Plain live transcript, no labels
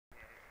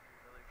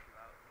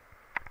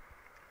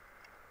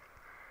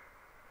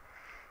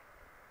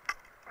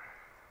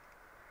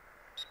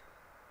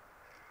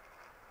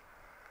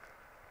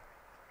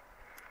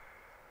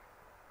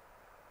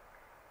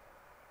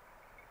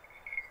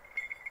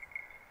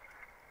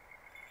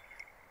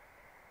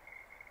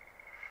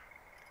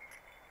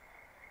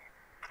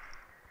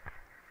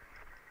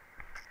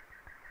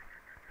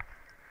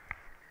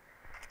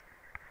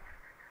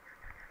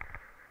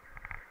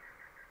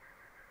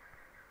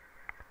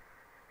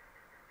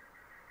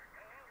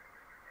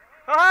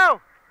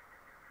Oh!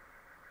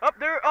 Up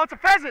there. Oh, it's a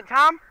pheasant,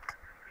 Tom.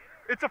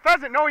 It's a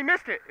pheasant. No, he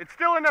missed it. It's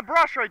still in the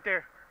brush right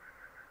there.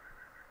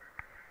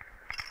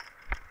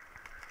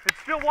 It's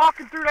still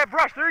walking through that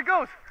brush. There he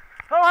goes.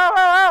 Oh, oh,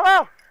 oh,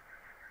 oh,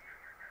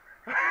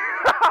 oh.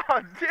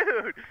 Oh,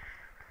 dude.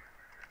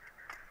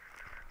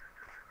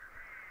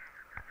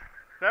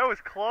 That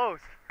was close.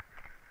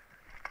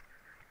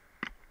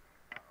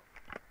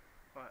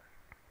 What?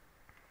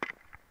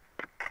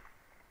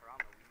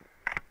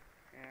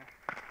 Yeah.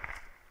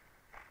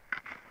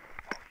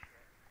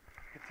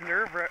 It's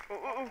nerve-wracking. Oh,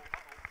 oh,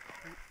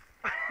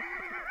 oh.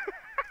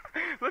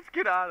 Let's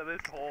get out of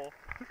this hole.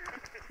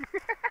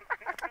 Jesus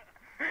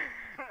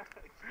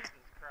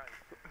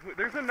Christ.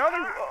 There's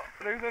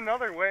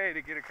another way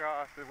to get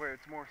across where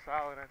it's more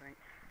solid, I think.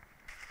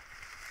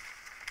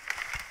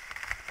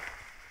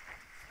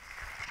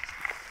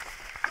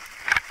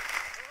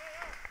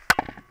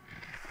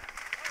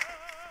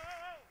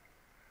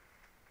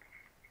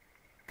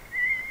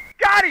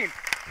 Got him!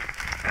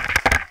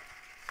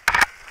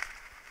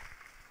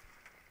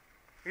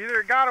 Either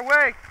it got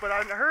away, but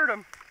I heard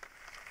him.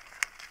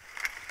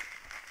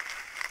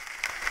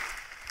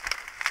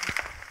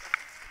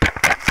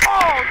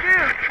 Oh,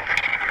 dude!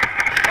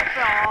 I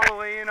fell all the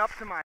way in up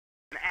to my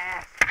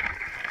ass.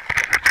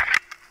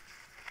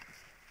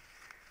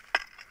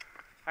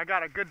 I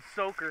got a good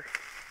soaker.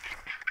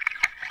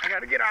 I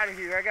gotta get out of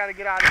here. I gotta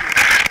get out of here.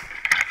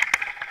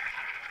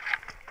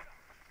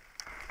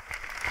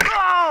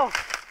 Oh!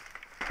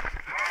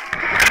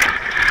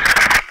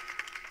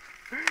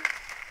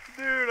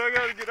 Dude, I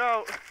gotta get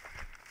out.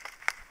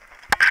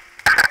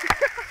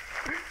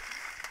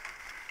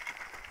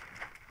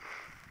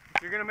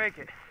 You're gonna make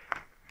it.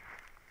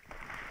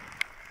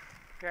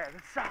 Yeah,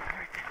 that's solid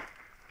right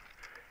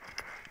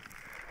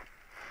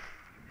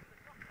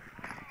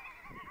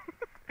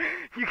there.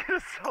 You get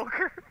a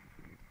soaker?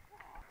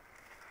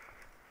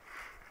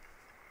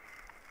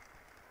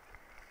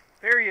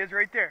 There he is,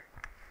 right there.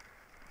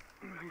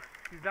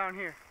 He's down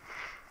here.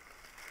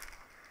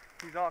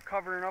 He's all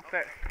covering up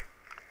that.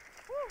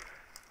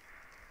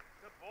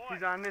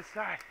 He's on this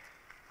side,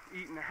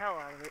 eating the hell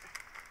out of it.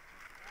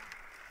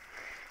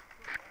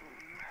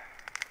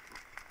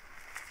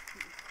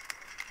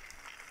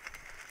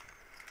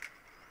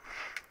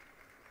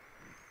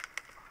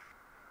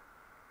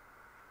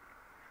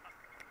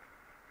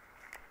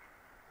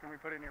 Can we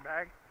put it in your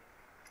bag?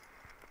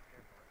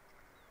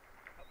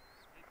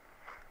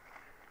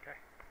 Okay.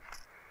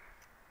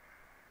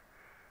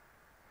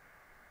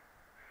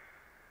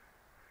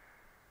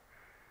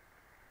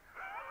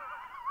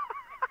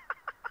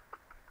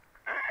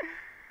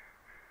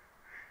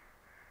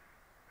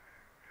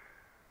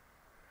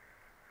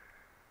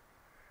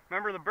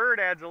 Remember, the bird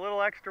adds a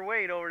little extra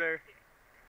weight over there.